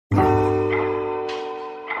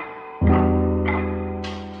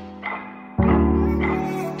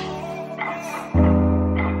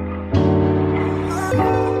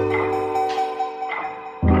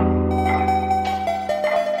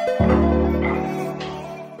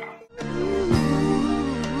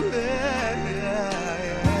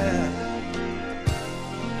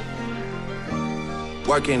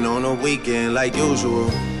Working on a weekend like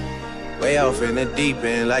usual. Way off in the deep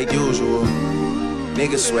end like usual.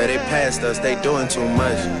 Niggas swear they passed us, they doing too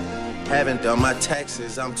much. Haven't done my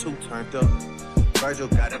taxes, I'm too turned up. Virgil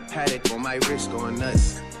got a paddock on my wrist going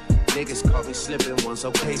nuts. Niggas caught me slipping once,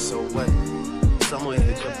 okay, so what? Someone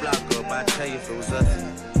hit the block up, I tell you if it was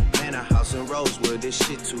us. Man, a house in Rosewood, this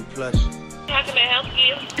shit too plush. How can I help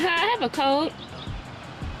you? I have a code.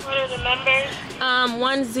 What are the numbers?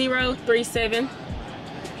 1037.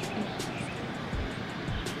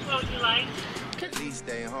 What would you like? Please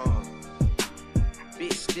stay home.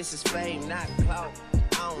 Bitch, this is fame, not clout.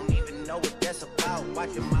 I don't even know what that's about.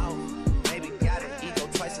 Watch your mouth. Maybe got an ego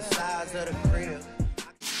twice the size of the crib.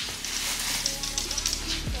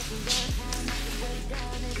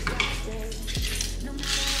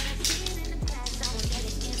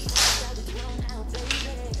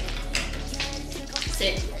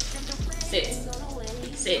 Sit. Sit.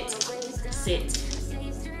 Sit. Sit.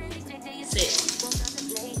 Sit.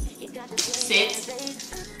 Sit.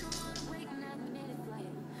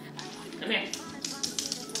 Come here.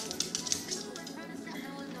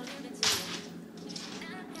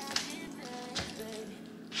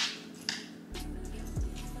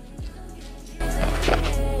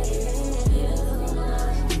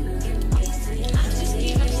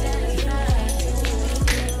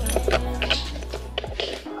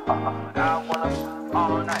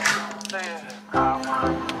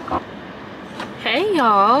 Hey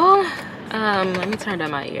y'all, let me turn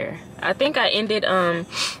down my ear. I think I ended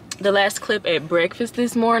the last clip at breakfast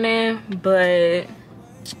this morning, but I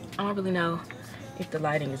don't really know if the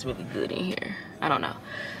lighting is really good in here. I don't know,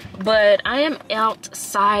 but I am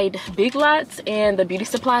outside Big Lots and the beauty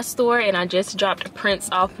supply store, and I just dropped Prince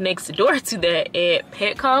off next door to that at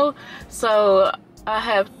Petco. So I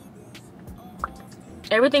have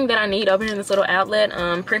everything that I need over here in this little outlet.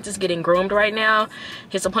 Prince is getting groomed right now.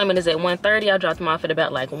 His appointment is at 1:30. I dropped him off at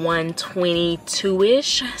about like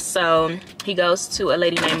 1:22-ish. So he goes to a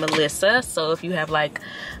lady named Melissa. So if you have like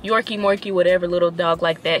Yorkie, Morkie, whatever little dog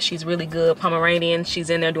like that, she's really good. Pomeranian. She's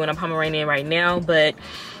in there doing a Pomeranian right now. But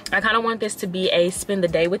I kind of want this to be a spend the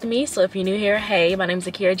day with me. So if you're new here, hey, my name is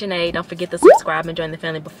Akeira Janee. Don't forget to subscribe and join the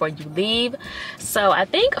family before you leave. So I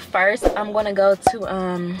think first I'm gonna go to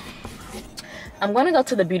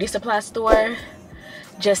the beauty supply store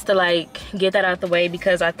just to like get that out the way,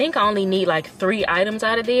 because I think I only need like 3 items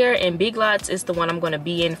out of there, and Big Lots is the one I'm going to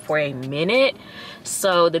be in for a minute.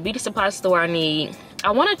 So the beauty supply store, I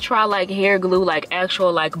want to try like hair glue, like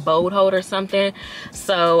actual like bold hold or something.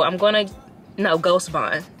 So I'm gonna Ghost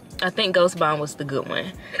Bond. I think Ghost Bond was the good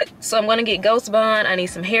one. So I'm gonna get Ghost Bond. I need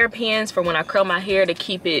some hair pins for when I curl my hair to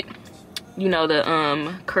keep it, you know, the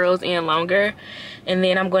curls in longer. And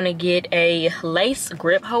then I'm gonna get a lace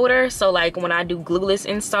grip holder. So like when I do glueless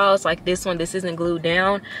installs like this one, this isn't glued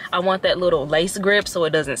down, I want that little lace grip so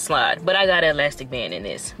it doesn't slide. But I got an elastic band in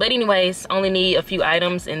this. But anyways, only need a few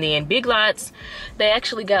items. And then Big Lots, they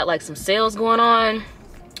actually got like some sales going on.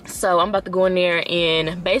 So I'm about to go in there,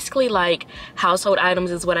 and basically like household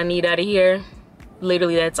items is what I need out of here.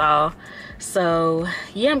 Literally, that's all. So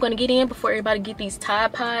yeah, I'm gonna get in before everybody get these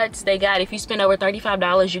Tide Pods. They got, if you spend over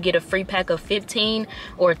 $35, you get a free pack of 15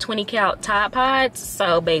 or 20 count Tide Pods.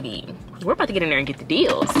 So baby, we're about to get in there and get the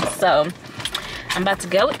deals. So I'm about to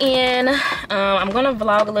go in. I'm gonna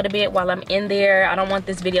vlog a little bit while I'm in there. I don't want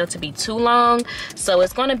this video to be too long, so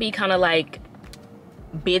it's gonna be kind of like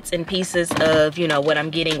bits and pieces of, you know, what I'm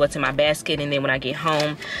getting, what's in my basket, and then when I get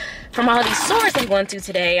home from all these stores I'm going to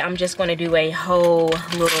today, I'm just going to do a whole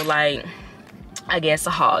little, like, I guess a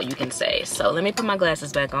haul, you can say. So let me put my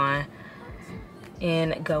glasses back on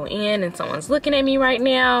and go in, and someone's looking at me right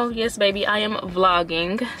now. Yes baby, I am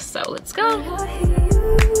vlogging, so let's go.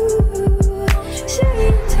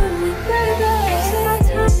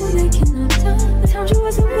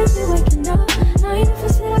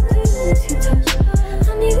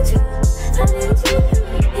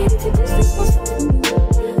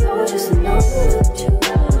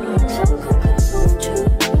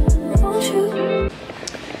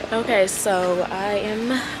 Okay, so I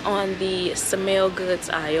am on the smell goods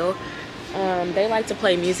aisle. They like to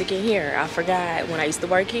play music in here. I forgot when I used to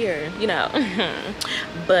work here, you know.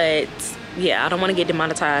 But yeah, I don't want to get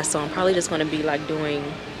demonetized, so I'm probably just going to be like doing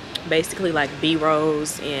basically like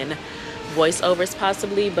B-rolls and voiceovers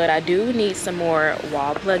possibly. But I do need some more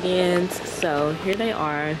wall plugins, so here they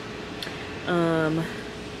are.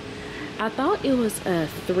 I thought it was a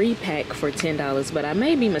 3-pack for $10, but I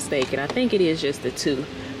may be mistaken. I think it is just the 2.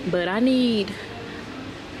 But I need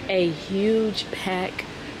a huge pack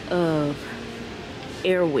of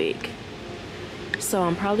Airwick, so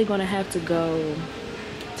I'm probably gonna have to go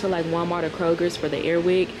to like Walmart or Kroger's for the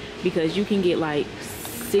Airwick, because you can get like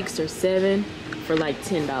 6 or 7 for like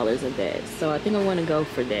 $10 of that. So I think I want to go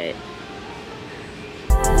for that.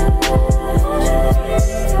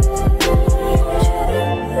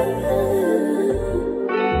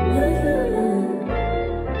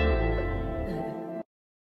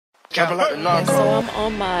 So I'm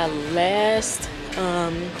on my last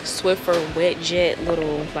Swiffer Wet Jet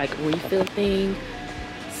little like refill thing.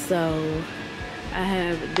 So I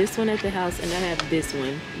have this one at the house and I have this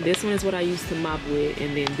one. This one is what I use to mop with,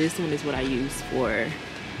 and then this one is what I use for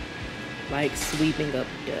like sweeping up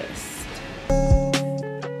dust.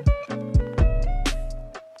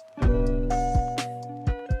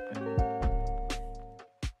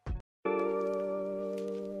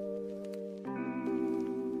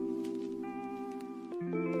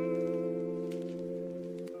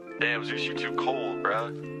 Damn, Zeus, you too cold,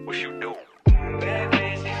 bruh. What you doing?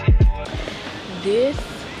 This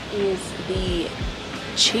is the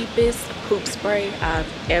cheapest poop spray I've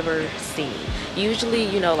ever seen. Usually,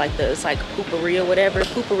 you know, like it's like Poopery or whatever.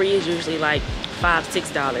 Poopery is usually like $5,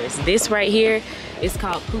 $6. This right here is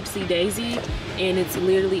called Poopsie Daisy, and it's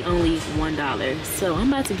literally only $1. So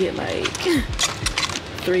I'm about to get like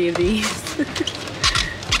 3 of these.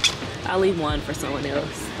 I'll leave one for someone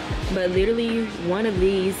else. But literally one of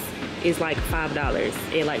these is like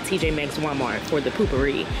 $5 at like TJ Maxx, Walmart for the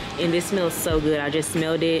Poopery, and this smells so good. I just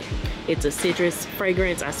smelled it. It's a citrus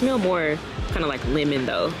fragrance. I smell more kind of like lemon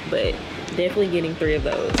though, but definitely getting 3 of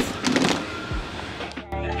those.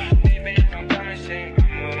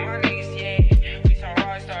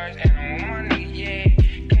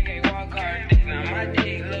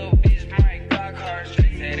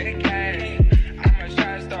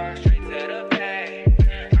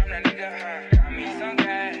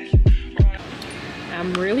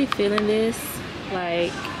 I'm really feeling this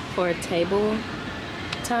like for a table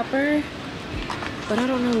topper, but I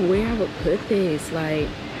don't know where I would put this. Like,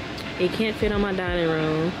 it can't fit on my dining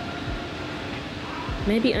room.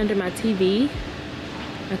 Maybe under my TV.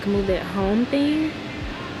 I can move that home thing.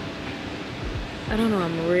 I don't know,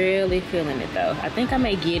 I'm really feeling it though. I think I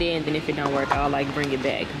may get it, and then if it don't work, I'll like bring it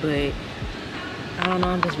back. But I don't know,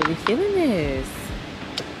 I'm just really feeling this.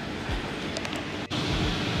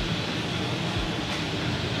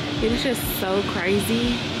 It is just so crazy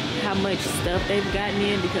how much stuff they've gotten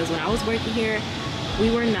in, because when I was working here,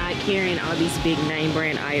 we were not carrying all these big name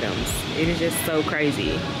brand items. It is just so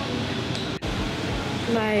crazy.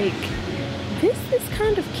 Like, this is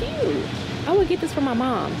kind of cute. I would get this for my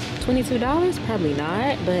mom. $22? Probably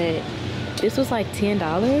not, but this was like $10.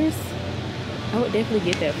 I would definitely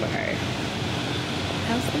get that for her.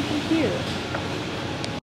 How stinking cute.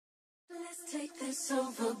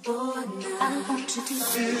 I want you to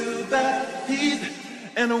feel that heat,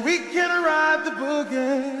 and we can ride the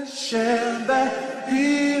boogie, share that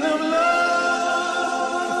heat of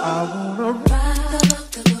love. I wanna ride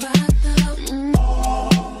all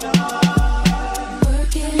night,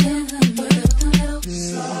 working in the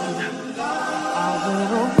sun. I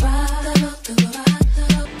wanna ride.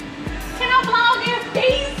 Can I vlog in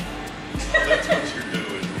peace? That's what you're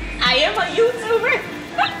doing. I am a YouTuber.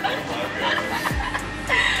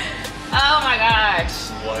 Oh my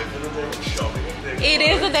gosh. Life in a day, shopping a day. It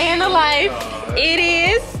is a day in the life. It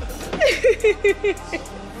is.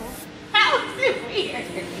 How is it weird?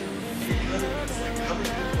 How many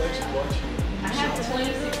people actually watch you? I have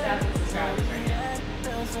 26,000 subscribers right now.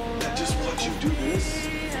 That just watch you do this?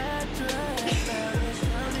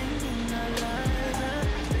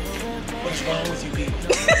 What's wrong with you people?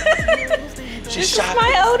 She's This shopping. is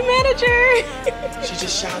my old manager. She's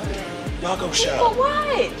just shopping. Y'all go But shop.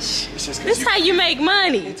 watch. It's just 'cause This you- how you make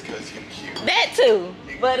money. It's because you're cute. That too.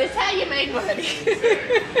 But it's how you make money.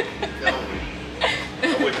 No,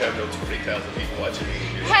 I wouldn't have no 20,000 people watching me.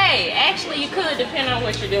 Hey, actually you could, depending on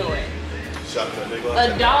what you're doing. Shopping at Big A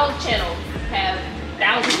Lots. dog channel have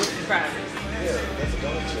thousands of subscribers. Yeah, that's a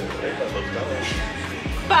dog channel. Everybody loves dogs.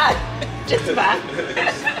 Bye. Just bye.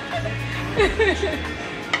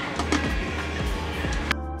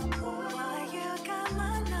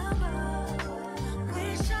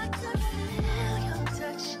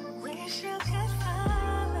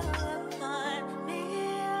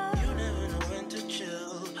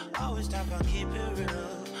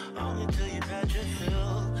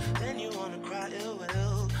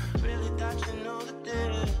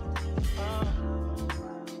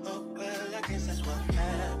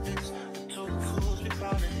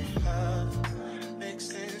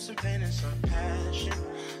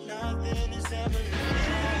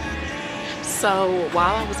 So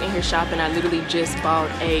while I was in here shopping, I literally just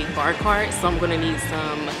bought a bar cart, so I'm gonna need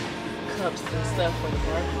some cups and stuff for the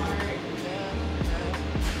bar.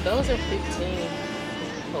 Those are 15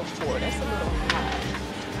 for 4. That's a little high.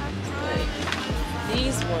 But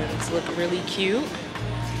these ones look really cute.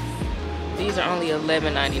 These are only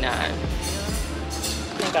 $11.99. I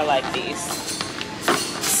think I like these.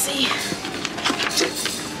 Let's see.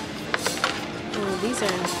 Oh, these are.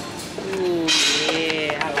 Ooh,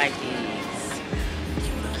 yeah, I like these.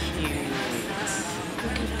 Cute.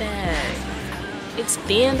 Look at that. It's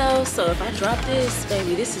thin though, so if I drop this,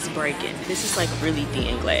 baby, this is breaking. This is like really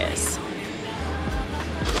thin glass.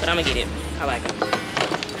 But I'm gonna get it. I like it.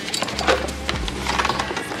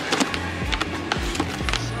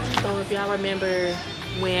 So if y'all remember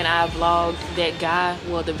when I vlogged that guy,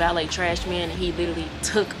 well, the valet trash man, he literally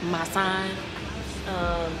took my sign.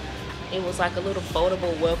 It was like a little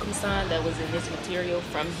foldable welcome sign that was in this material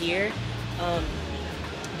from here.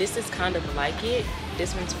 This is kind of like it.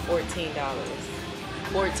 This one's $14.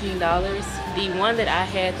 $14. The one that I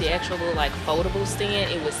had, the actual little like foldable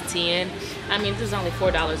stand, it was $10. I mean, this is only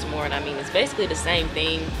 $4 more, and I mean, it's basically the same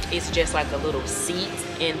thing. It's just like a little seat,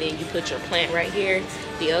 and then you put your plant right here.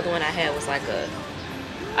 The other one I had was like a,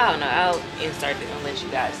 I don't know, I'll insert it and let you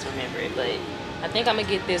guys remember it, but I think I'm gonna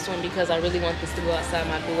get this one because I really want this to go outside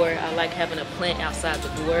my door. I like having a plant outside the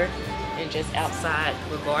door and just outside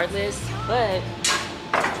regardless. But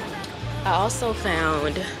I also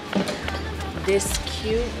found this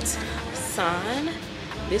cute sign.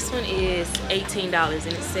 This one is $18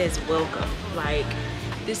 and it says welcome. Like,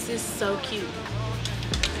 this is so cute.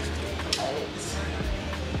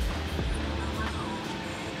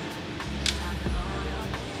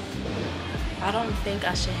 I don't think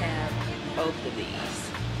I should have both of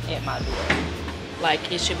these at my door.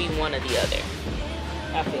 Like, it should be one or the other,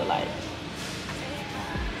 I feel like.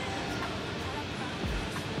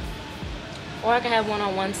 Or I can have one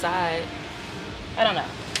on one side. I don't know.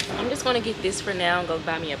 I'm just gonna get this for now and go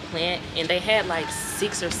buy me a plant. And they had like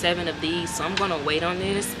 6 or 7 of these, so I'm gonna wait on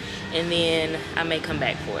this and then I may come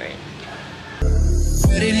back for it.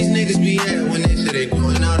 Where did these niggas be at when they say they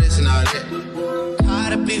doing all this and all that?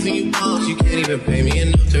 Tired of beefing you bums, you can't even pay me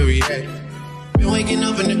enough to react. Been waking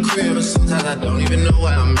up in the crib and sometimes I don't even know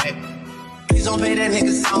where I'm at. Please don't pay that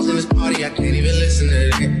nigga songs in this party, I can't even listen to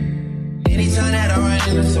that. Anytime that I run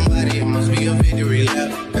into somebody, it must be a victory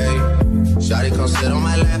lap. Hey, shawty come sit on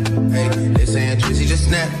my lap. Hey, they saying Tracy just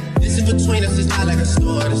snap. This in between us is not like a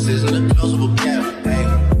store, this isn't a closable gap. Hey,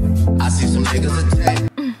 I see some niggas attack.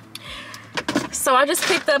 So I just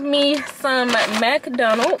picked up me some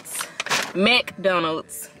McDonald's.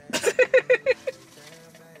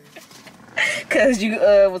 Cause you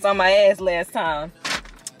was on my ass last time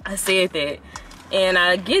I said that. And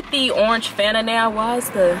I get the orange Fanta now. Why is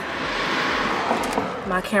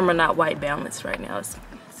my camera not white balanced right now? It's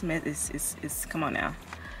come on now.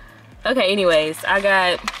 Okay, anyways, I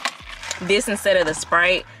got this instead of the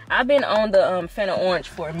Sprite. I've been on the Fanta orange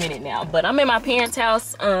for a minute now, but I'm at my parents'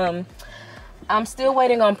 house. I'm still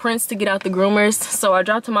waiting on Prince to get out the groomers, so I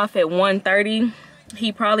dropped him off at 1:30.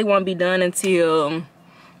 He probably won't be done until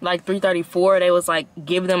like 3:34. They was like,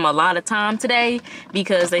 give them a lot of time today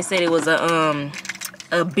because they said it was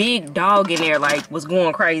a big dog in there, like was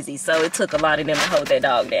going crazy, so it took a lot of them to hold that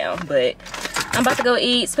dog down. But I'm about to go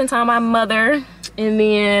eat, spend time with my mother, and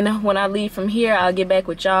then when I leave from here, I'll get back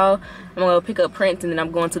with y'all. I'm gonna go pick up Prince, and then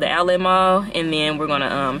I'm going to the outlet mall, and then we're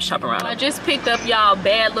gonna shop around. I just picked up y'all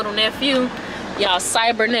bad little nephew, y'all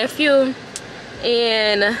cyber nephew,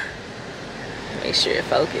 and make sure it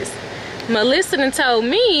focus. Melissa done told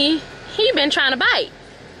me he been trying to bite.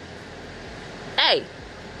 Hey,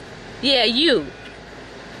 yeah, you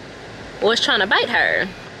was trying to bite her,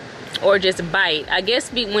 or just bite. I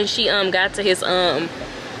guess when she got to his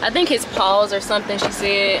I think his paws or something, she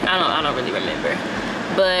said. I don't really remember.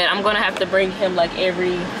 But I'm gonna have to bring him like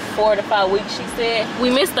every 4 to 5 weeks, she said. We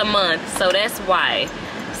missed a month, so that's why.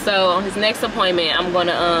 So on his next appointment, I'm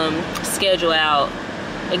gonna schedule out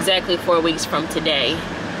exactly 4 weeks from today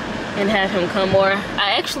and have him come more.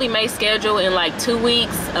 I actually may schedule in like 2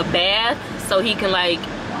 weeks a bath so he can like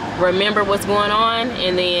remember what's going on,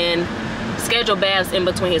 and then schedule baths in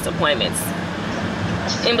between his appointments,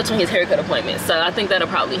 in between his haircut appointments. So I think that'll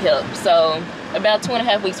probably help. So about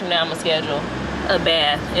 2.5 weeks from now, I'm gonna schedule a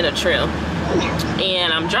bath and a trim.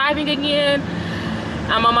 And I'm driving again.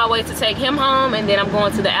 I'm on my way to take him home, and then I'm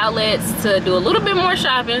going to the outlets to do a little bit more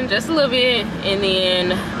shopping, just a little bit, and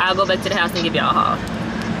then I'll go back to the house and give y'all a haul.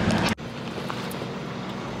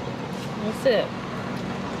 That's it.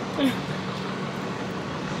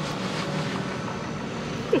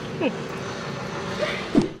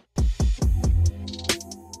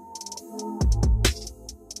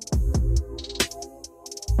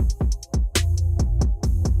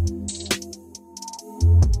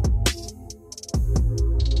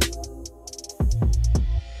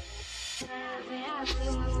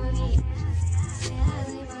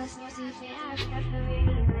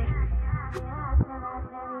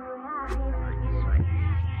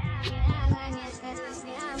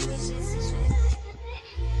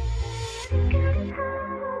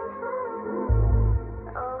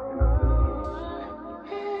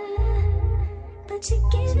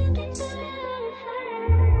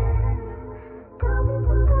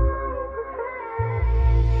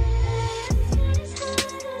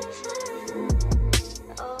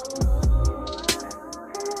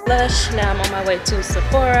 Lush. Now I'm on my way to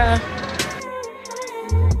Sephora.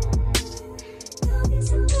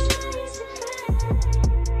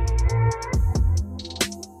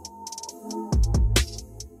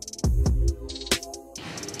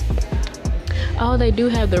 Oh, they do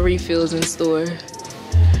have the refills in store.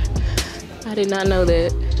 I did not know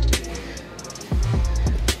that.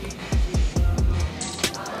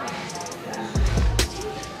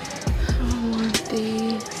 I want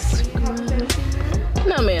these.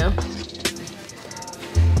 No, ma'am.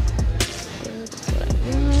 That's what I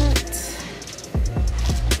want.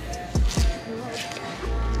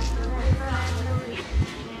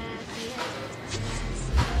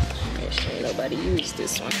 Make sure nobody used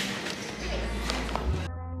this one.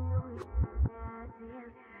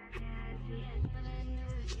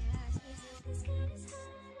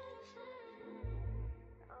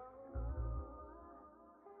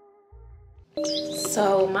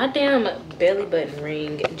 So my damn belly button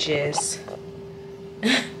ring just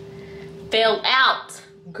fell out,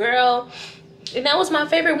 girl. And that was my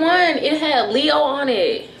favorite one. It had Leo on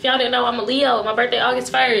it. If y'all didn't know, I'm a Leo. My birthday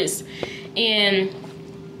August 1st. And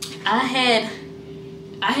I had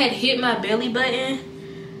hit my belly button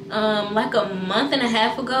like a month and a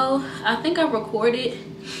half ago. I think I recorded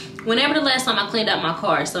whenever the last time I cleaned out my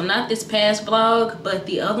car. So not this past vlog, but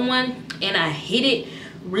the other one. And I hit it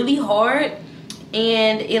really hard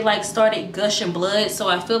and it like started gushing blood. So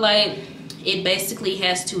I feel like it basically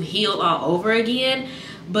has to heal all over again,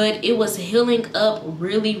 but it was healing up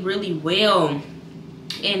really, really well.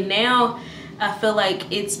 And now I feel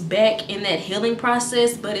like it's back in that healing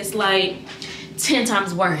process, but it's like 10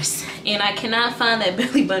 times worse. And I cannot find that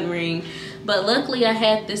belly button ring. But luckily I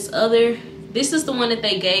had this other, this is the one that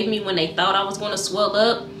they gave me when they thought I was going to swell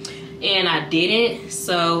up, and I didn't.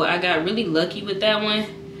 So I got really lucky with that one.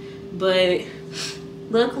 But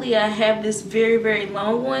luckily I have this very, very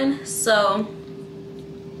long one. So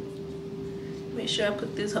make sure I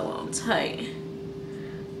put this hoe on tight.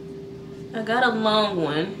 I got a long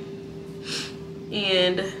one,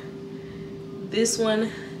 and this one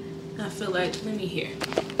I feel like, let me hear.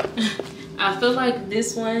 I feel like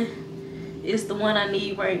this one is the one I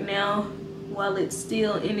need right now while it's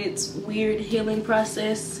still in its weird healing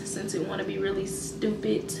process, since it want to be really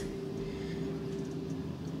stupid.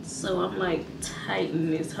 So I'm like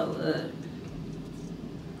tightening this hoe up.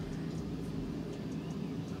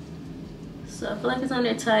 So I feel like it's on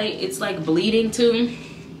there tight. It's like bleeding too.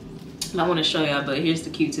 I want to show y'all, but here's the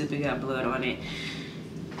Q-tip. It got blood on it.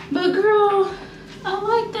 But girl, I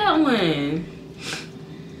like that one.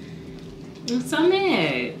 I'm so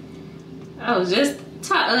mad. I was just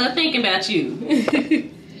thinking about you.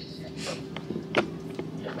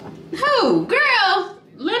 Who? Girl,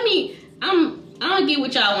 let me, I'll get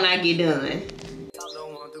with y'all when I get done.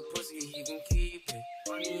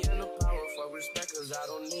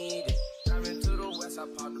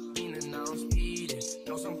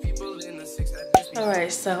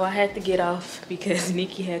 Alright, so I had to get off because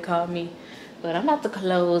Nikki had called me. But I'm about to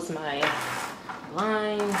close my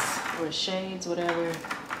blinds or shades, whatever.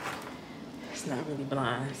 It's not really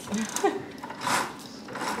blinds.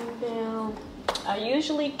 Down. I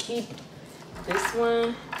usually keep this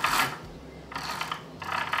one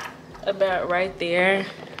about right there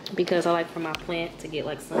because I like for my plant to get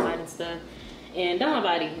like sunlight and stuff. And down my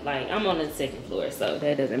body, like I'm on the second floor, so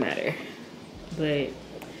that doesn't matter. But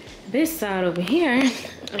this side over here,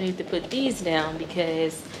 I need to put these down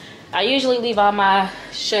because I usually leave all my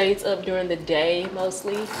shades up during the day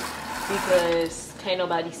mostly because can't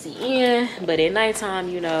nobody see in. But at nighttime,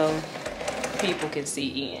 you know, people can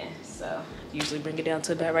see in. So usually bring it down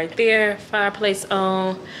to about right there. Fireplace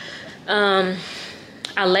on.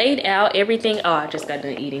 I laid out everything. Oh, I just got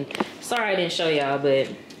done eating. Sorry I didn't show y'all, but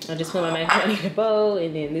I just put my macaroni in a bowl,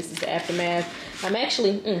 and then this is the aftermath. I'm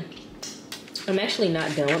actually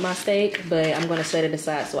not done with my steak, but I'm gonna set it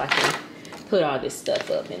aside so I can put all this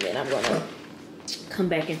stuff up, and then I'm gonna come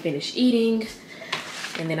back and finish eating,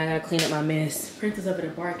 and then I gotta clean up my mess. Princess up there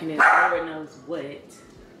barking at Lord knows what.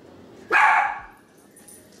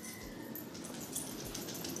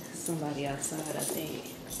 Somebody outside, I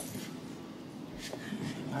think.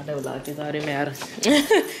 I know locked is all that matters.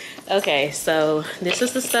 Okay, so this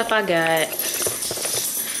is the stuff I got.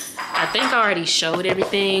 I think I already showed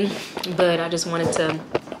everything, but I just wanted to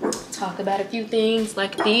talk about a few things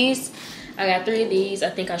like these. I got 3 of these. I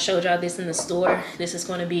think I showed y'all this in the store. This is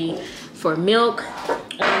going to be for milk,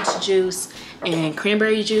 orange juice, and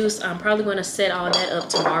cranberry juice. I'm probably going to set all that up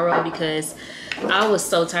tomorrow because I was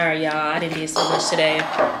so tired, y'all. I didn't do so much today.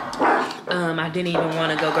 I didn't even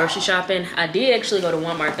want to go grocery shopping. I did actually go to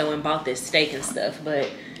Walmart though and bought this steak and stuff, but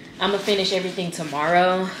I'm gonna finish everything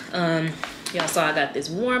tomorrow. Y'all saw I got this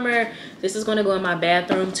warmer. This is gonna go in my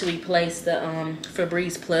bathroom to replace the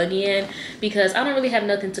Febreze plug-in because I don't really have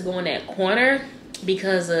nothing to go in that corner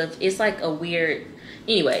because of, it's like a weird,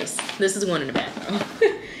 anyways, this is going in the bathroom.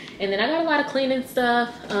 And then I got a lot of cleaning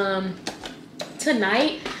stuff.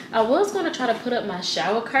 Tonight, I was gonna try to put up my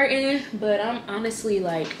shower curtain, but I'm honestly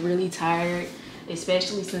like really tired,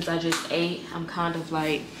 especially since I just ate. I'm kind of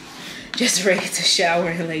like just ready to shower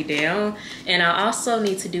and lay down. And I also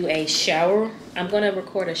need to do a shower. I'm gonna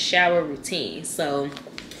record a shower routine, so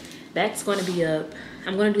that's gonna be up.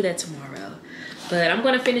 I'm gonna do that tomorrow, but I'm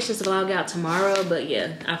gonna finish this vlog out tomorrow. But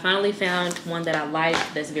yeah, I finally found one that I like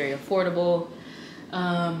that's very affordable.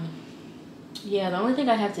 Yeah, the only thing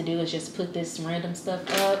I have to do is just put this random stuff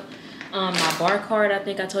up. My bar card, I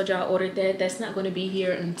think I told y'all I ordered that. That's not going to be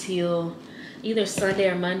here until either Sunday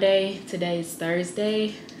or Monday. Today's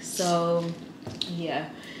Thursday. So, yeah.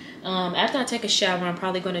 After I take a shower, I'm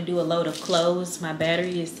probably going to do a load of clothes. My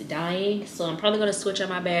battery is dying, so I'm probably going to switch on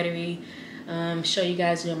my battery. Show you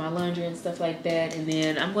guys doing my laundry and stuff like that. And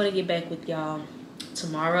then I'm going to get back with y'all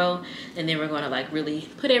tomorrow, and then we're going to like really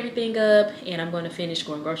put everything up, and I'm going to finish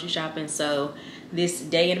going grocery shopping. So this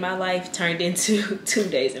day in my life turned into 2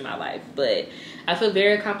 days in my life, but I feel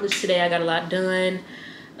very accomplished today. I got a lot done.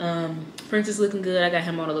 Prince is looking good. I got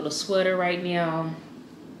him on a little sweater right now.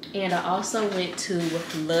 And I also went to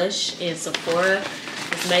Lush and Sephora.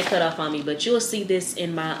 This may cut off on me, but you'll see this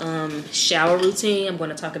in my shower routine. I'm going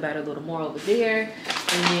to talk about it a little more over there.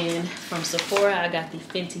 And then from Sephora, I got the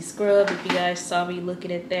Fenty scrub, if you guys saw me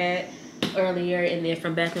looking at that earlier. And then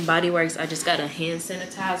from Bath & Body Works, I just got a hand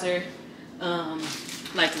sanitizer,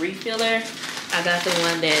 like refiller. I got the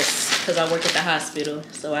one that's, because I work at the hospital,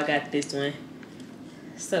 so I got this one.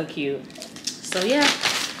 So cute. So yeah,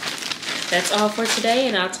 that's all for today,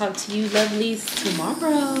 and I'll talk to you lovelies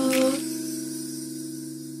tomorrow.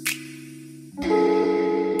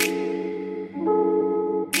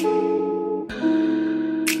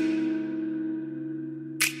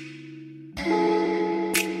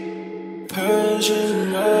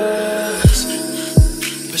 Persian eyes,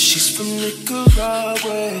 but she's from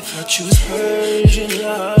Nicaragua. Thought you was Persian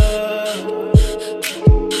love.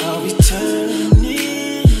 Are we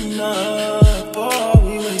turning up? Are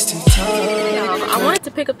we wasting time? I wanted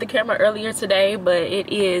to pick up the camera earlier today, but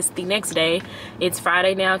it is the next day. It's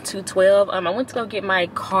Friday now, 2/12. I went to go get my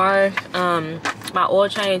car, my oil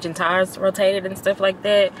change and tires rotated and stuff like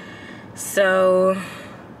that. So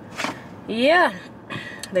yeah,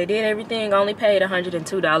 they did everything. Only paid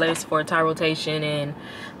 $102 for a tire rotation and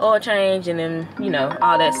oil change, and then, you know,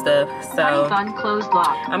 all that stuff. So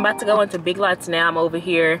I'm about to go into Big Lots now. I'm over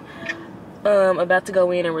here about to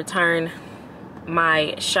go in and return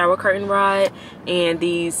my shower curtain rod and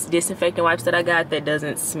these disinfectant wipes that I got that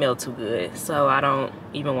doesn't smell too good, so I don't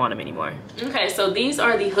even want them anymore. Okay, so these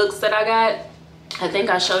are the hooks that I got. I think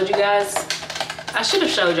I showed you guys. I should have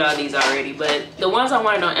showed y'all these already, but the ones I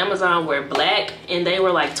wanted on Amazon were black, and they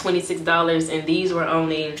were like $26, and these were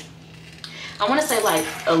only, I want to say like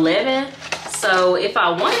 11. So if I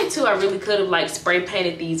wanted to, I really could have like spray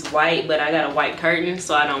painted these white, but I got a white curtain,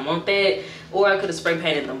 so I don't want that. Or I could have spray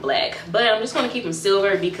painted them black, but I'm just going to keep them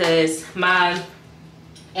silver because my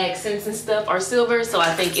accents and stuff are silver, so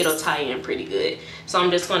I think it'll tie in pretty good. So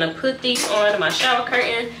I'm just going to put these on my shower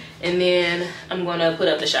curtain, and then I'm going to put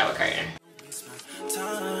up the shower curtain.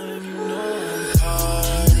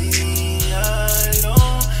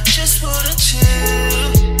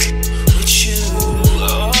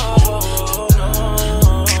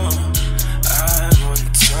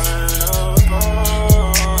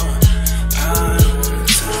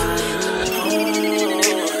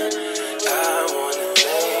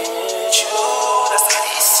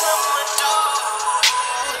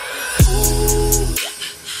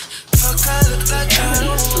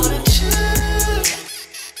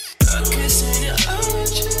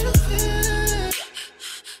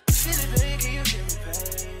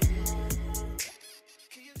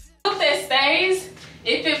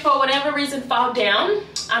 If it for whatever reason fall down,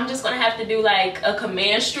 I'm just gonna have to do like a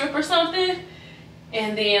command strip or something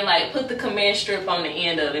and then like put the command strip on the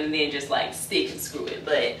end of it and then just like stick and screw it.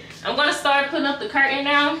 But I'm gonna start putting up the curtain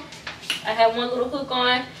now. I have one little hook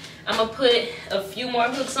on. I'm gonna put a few more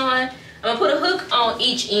hooks on. I'm gonna put a hook on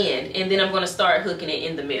each end, and then I'm gonna start hooking it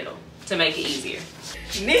in the middle to make it easier.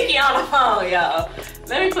 Nikki on the phone, y'all.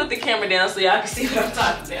 Let me put the camera down so y'all can see what I'm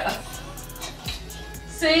talking about.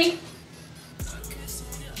 See?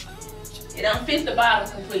 It don't fit the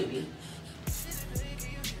bottom completely.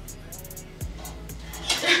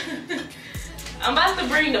 I'm about to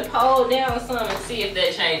bring the pole down some and see if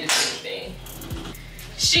that changes anything.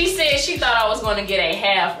 She said she thought I was gonna get a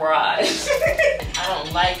half rod. I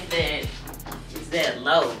don't like that it's that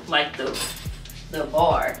low, like the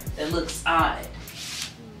bar. That looks odd.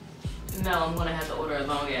 No, I'm gonna have to order a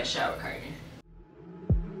long ass shower curtain.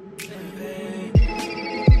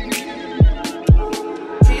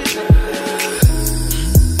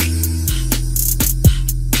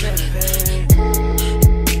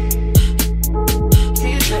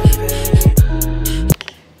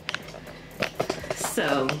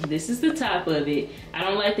 So this is the top of it. I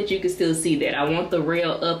don't like that you can still see that. I want the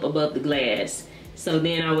rail up above the glass. So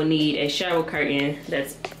then I would need a shower curtain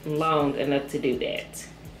that's long enough to do that.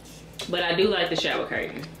 But I do like the shower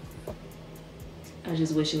curtain. I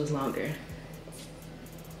just wish it was longer.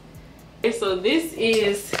 Okay, so this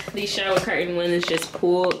is the shower curtain when it's just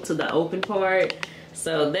pulled to the open part.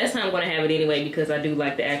 So that's how I'm gonna have it anyway, because I do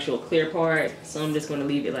like the actual clear part. So I'm just gonna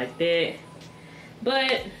leave it like that.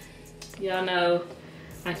 But y'all know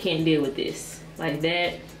I can't deal with this like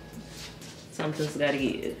that. Something's gotta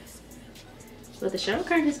give. But the shower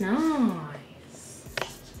curtain is nice.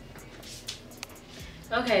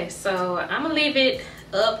 Okay, so I'm gonna leave it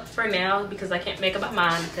up for now because I can't make up my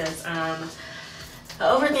mind because I'm an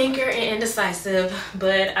overthinker and indecisive.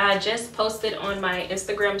 But I just posted on my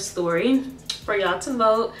Instagram story for y'all to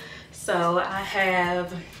vote. So I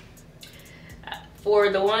have, for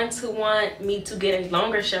the ones who want me to get a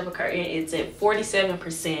longer shower curtain, it's at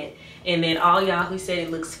 47%. And then all y'all who said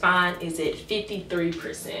it looks fine is at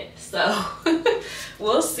 53%. So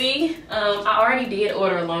we'll see. I already did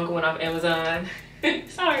order a longer one off Amazon.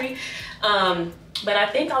 Sorry. But I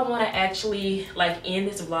think I want to actually like end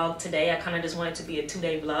this vlog today. I kind of just want it to be a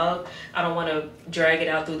 2-day vlog. I don't want to drag it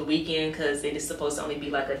out through the weekend because it is supposed to only be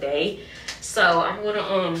like a day. So I'm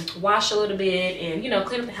gonna wash a little bit and, you know,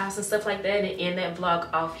 clean up the house and stuff like that and end that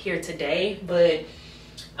vlog off here today. But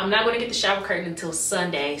I'm not gonna get the shower curtain until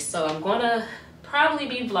Sunday, so I'm gonna probably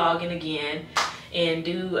be vlogging again and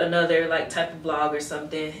do another like type of vlog or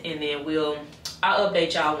something, and then I'll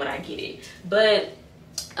update y'all when I get it. But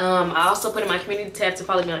I also put in my community tab to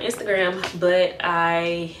follow me on Instagram, but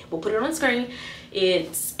I will put it on the screen.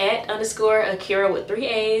 It's @_Akeira with 3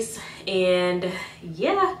 A's. And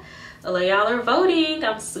yeah, a lot of y'all are voting.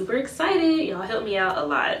 I'm super excited. Y'all help me out a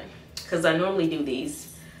lot because I normally do these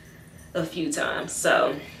a few times.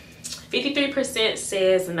 So 53%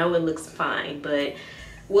 says no, it looks fine, but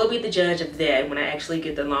we'll be the judge of that when I actually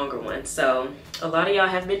get the longer one. So a lot of y'all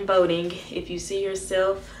have been voting. If you see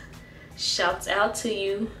yourself, shouts out to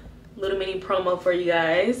you. Little mini promo for you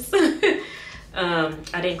guys. I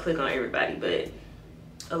didn't click on everybody, but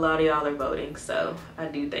a lot of y'all are voting, so I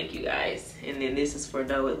do thank you guys. And then this is for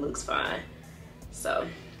no, it looks fine. So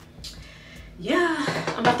yeah,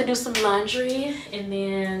 I'm about to do some laundry and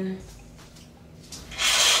then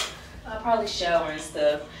I'll probably shower and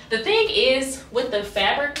stuff. The thing is with the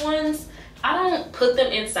fabric ones, I don't put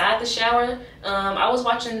them inside the shower. I was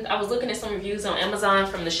looking at some reviews on Amazon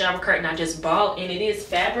from the shower curtain I just bought, and it is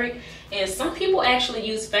fabric. And some people actually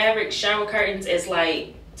use fabric shower curtains as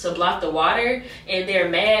like to block the water, and they're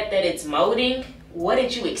mad that it's molding. What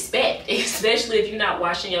did you expect? Especially if you're not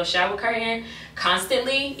washing your shower curtain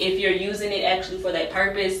constantly, if you're using it actually for that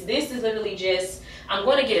purpose. This is literally just, I'm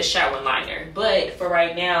going to get a shower liner, but for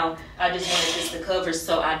right now I just wanted just the covers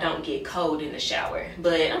so I don't get cold in the shower.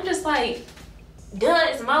 But I'm just like, duh,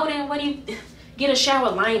 it's molding. What do you get a shower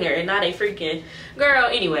liner and not a freaking girl?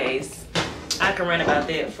 Anyways, I can run about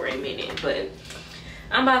that for a minute, but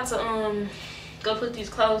I'm about to go put these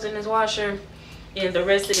clothes in this washer, and the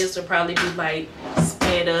rest of this will probably be like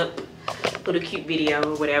sped up, put a cute video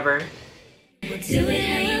or whatever. We'll do it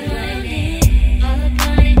how you want it, all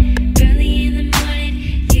upon it, early in the morning,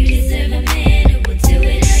 you deserve a minute. We'll do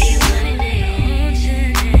it how you want it, I want you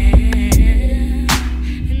now,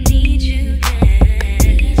 I need you now,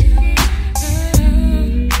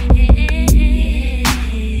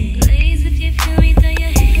 blaze if you feel me, throw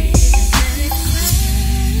your hands,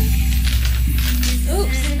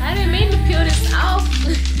 Oops, I didn't mean to peel this off.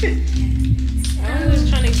 I was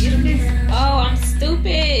trying to get this. Oh, I'm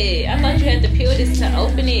stupid. I thought you had to peel this to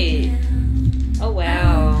open it. Oh wow.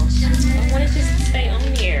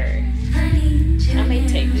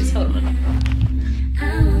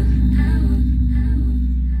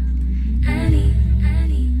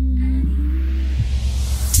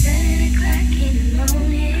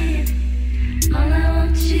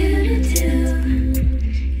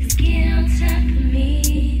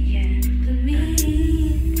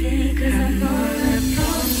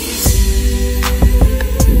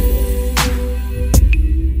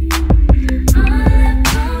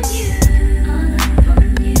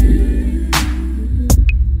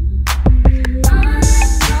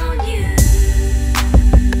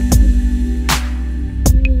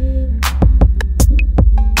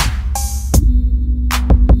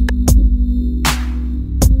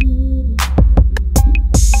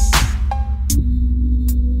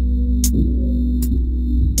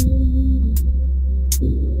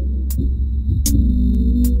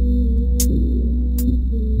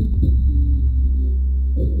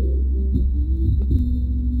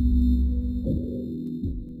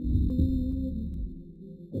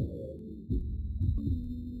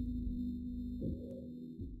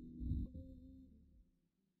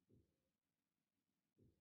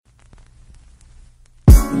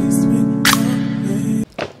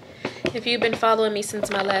 if you've been following me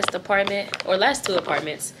since my last apartment, or last 2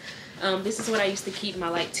 apartments, this is what I used to keep my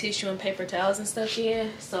like tissue and paper towels and stuff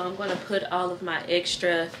in. So I'm gonna put all of my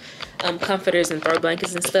extra comforters and throw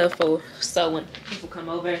blankets and stuff so when people come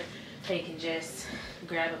over, they can just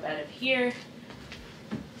grab up out of here.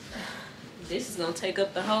 This is gonna take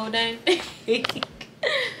up the whole dang thing.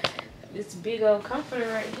 This big old comforter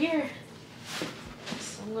right here.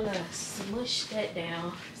 So I'm gonna smush that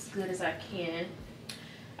down as good as I can.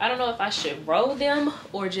 I don't know if I should roll them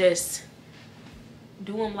or just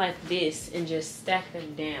do them like this and just stack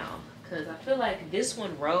them down, because I feel like this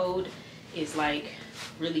one rolled is like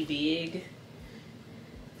really big,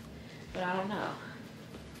 but I don't know.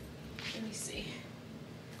 Let me see.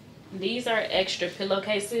 These are extra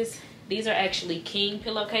pillowcases. These are actually king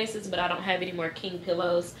pillowcases, but I don't have any more king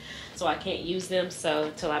pillows, so I can't use them. So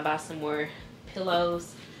until I buy some more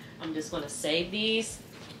pillows, I'm just gonna save these.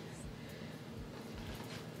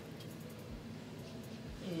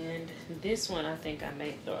 And this one I think I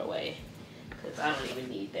may throw away because I don't even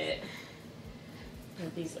need that.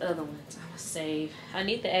 And these other ones I'm gonna save. I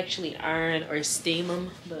need to actually iron or steam them,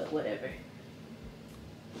 but whatever.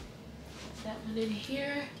 That one in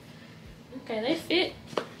here. Okay, they fit.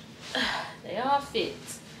 They all fit.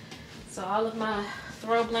 So all of my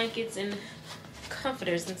throw blankets and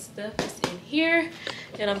comforters and stuff is in here.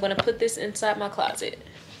 And I'm gonna put this inside my closet.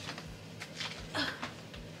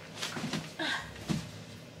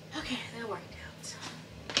 Okay, that worked out.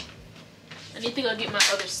 I need to go get my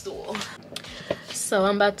other stool. So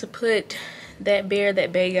I'm about to put that bear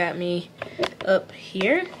that Bae got me up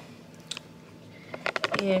here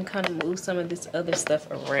and kind of move some of this other stuff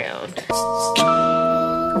around.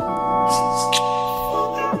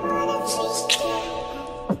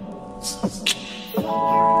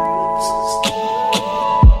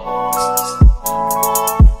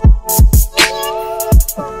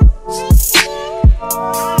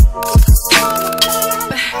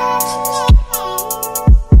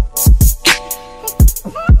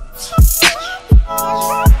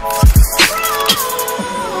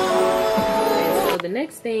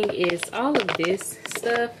 Is all of this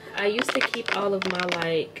stuff. I used to keep all of my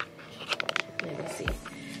like, let me see,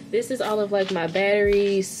 this is all of like my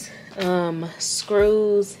batteries,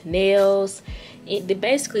 screws, nails,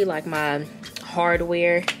 basically like my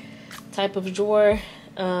hardware type of drawer,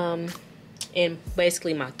 and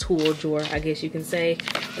basically my tool drawer, I guess you can say.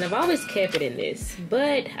 And I've always kept it in this,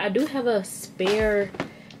 but I do have a spare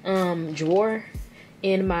drawer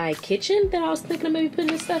in my kitchen that I was thinking of maybe putting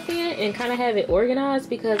this stuff in and kind of have it organized,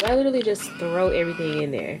 because I literally just throw everything in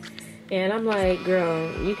there. And I'm like,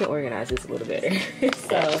 girl, you can organize this a little better.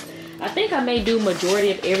 So I think I may do majority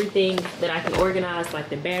of everything that I can organize, like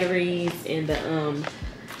the batteries and the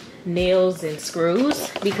nails and screws,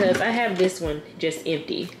 because I have this one just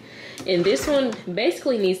empty. And this one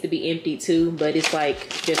basically needs to be empty too, but it's like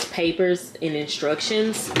just papers and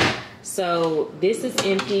instructions. So this is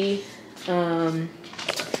empty.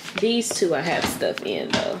 These two I have stuff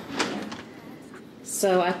in though.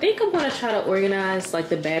 So I think I'm gonna try to organize like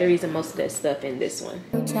the batteries and most of that stuff in this one.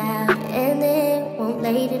 And then won't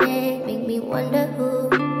lay today, make me wonder who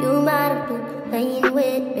you might have been playing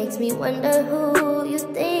with. Makes me wonder who you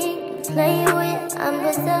think you're playing with. I'm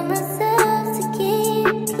just telling myself to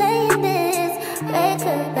keep playing this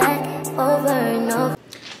record back over and over.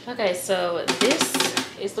 Okay, so this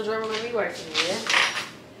is the drawer we're gonna be working with.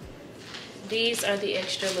 These are the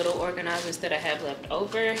extra little organizers that I have left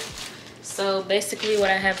over. So basically what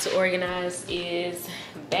I have to organize is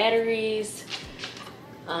batteries,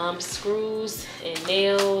 screws and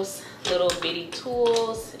nails, little bitty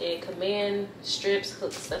tools and command strips,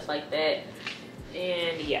 hooks, stuff like that.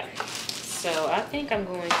 And yeah, so I think I'm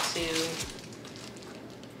going to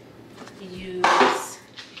use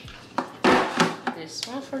this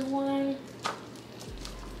one for one.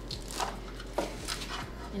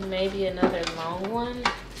 And maybe another long one, and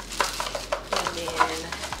then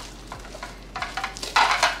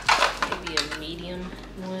maybe a medium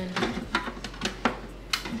one.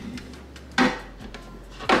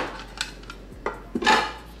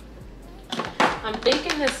 I'm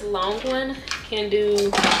thinking this long one can do,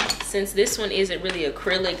 since this one isn't really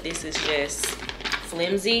acrylic, this is just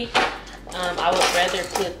flimsy. I would rather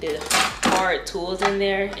put the hard tools in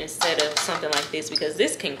there instead of something like this, because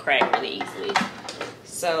this can crack really easily.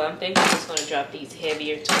 So I'm thinking I'm just going to drop these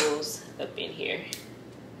heavier tools up in here.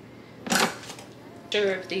 Not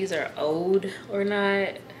sure if these are old or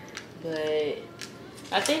not, but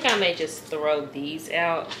I think I may just throw these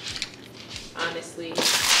out, honestly,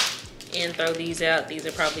 and throw these out. These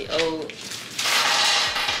are probably old.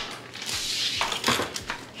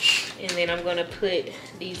 And then I'm gonna put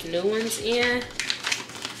these new ones in.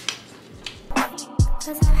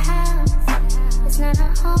 Cause our house is not a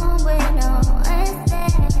home where no one's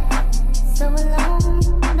there. So alone,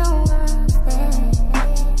 no one's there.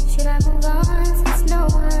 Should I move on since no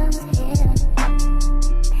one's here?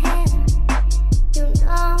 Hey, you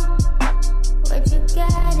know what you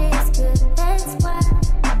got is good, that's why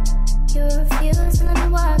you refuse to let me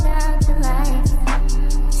walk out the light.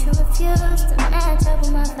 You refuse to match up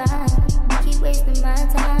with my vibe. Keep wasting my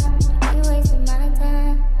time, keep wasting my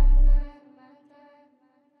time.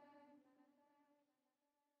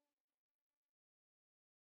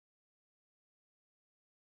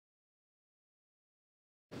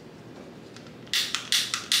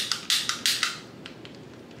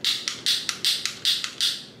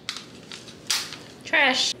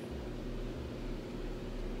 Trash.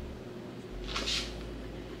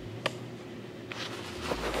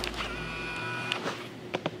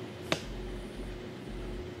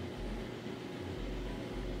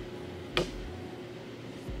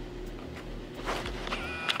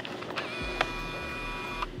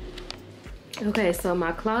 Okay, so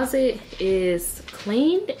my closet is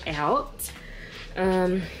cleaned out.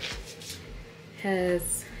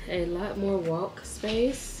 Has a lot more walk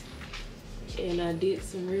space, and I did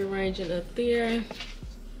some rearranging up there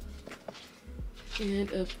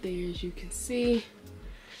and up there, as you can see.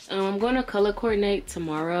 I'm going to color coordinate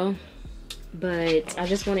tomorrow, but I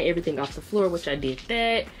just wanted everything off the floor, which I did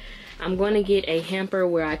that. I'm going to get a hamper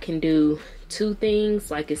where I can do two things,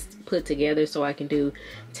 like it's put together, so I can do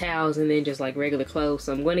towels and then just like regular clothes.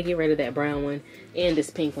 So I'm going to get rid of that brown one and this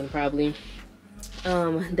pink one probably.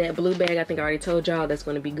 That blue bag, I think I already told y'all, that's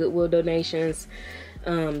going to be Goodwill donations.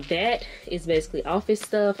 That is basically office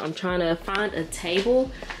stuff. I'm trying to find a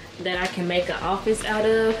table that I can make an office out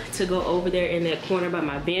of to go over there in that corner by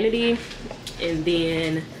my vanity. And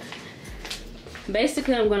then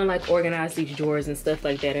basically I'm gonna like organize these drawers and stuff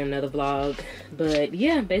like that in another vlog. But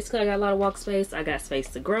yeah, basically I got a lot of walk space. I got space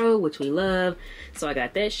to grow, which we love. So I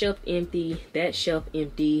got that shelf empty, that shelf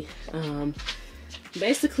empty.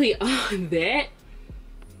 Basically on that,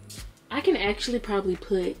 I can actually probably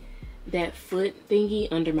put that foot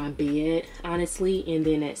thingy under my bed, honestly, and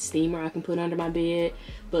then that steamer I can put under my bed.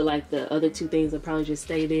 But like the other two things will probably just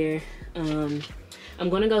stay there. I'm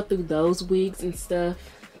gonna go through those wigs and stuff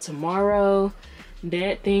tomorrow.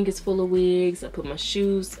 That thing is full of wigs. I put my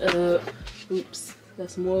shoes up. Oops,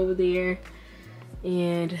 got some more over there.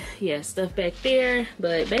 And yeah, stuff back there.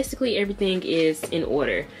 But basically everything is in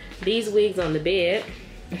order. These wigs on the bed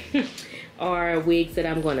are wigs that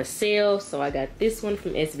I'm going to sell. So I got this one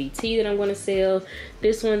from SVT that I'm going to sell.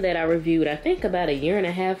 This one that I reviewed, I think about a year and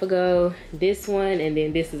a half ago. This one, and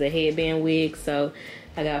then this is a headband wig. So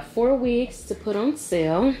I got 4 wigs to put on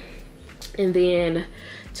sale. And then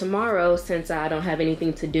tomorrow, since I don't have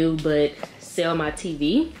anything to do but sell my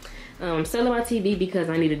TV, I'm selling my TV because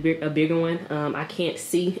I need a bigger one. I can't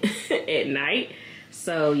see at night.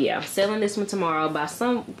 So yeah, I'm selling this one tomorrow by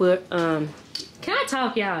some, but can I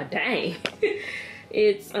talk, y'all? Dang.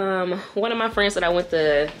 It's one of my friends that I went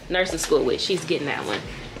to nursing school with. She's getting that one.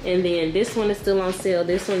 And then this one is still on sale.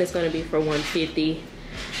 This one is going to be for $150.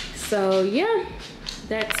 So yeah,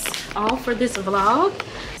 that's all for this vlog.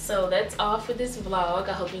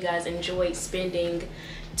 I hope you guys enjoyed spending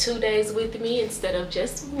 2 days with me instead of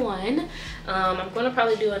just one. I'm gonna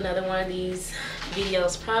probably do another one of these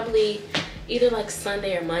videos probably either like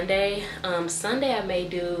Sunday or Monday. Sunday I may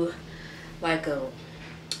do like a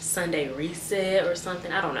Sunday reset or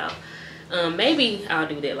something, I don't know. Maybe I'll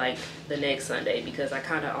do that like the next Sunday because I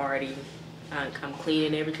kind of already I'm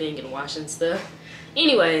cleaning everything and washing stuff.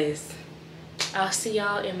 Anyways, I'll see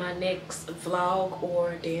y'all in my next vlog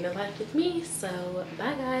or day in the life with me. So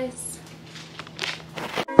bye guys.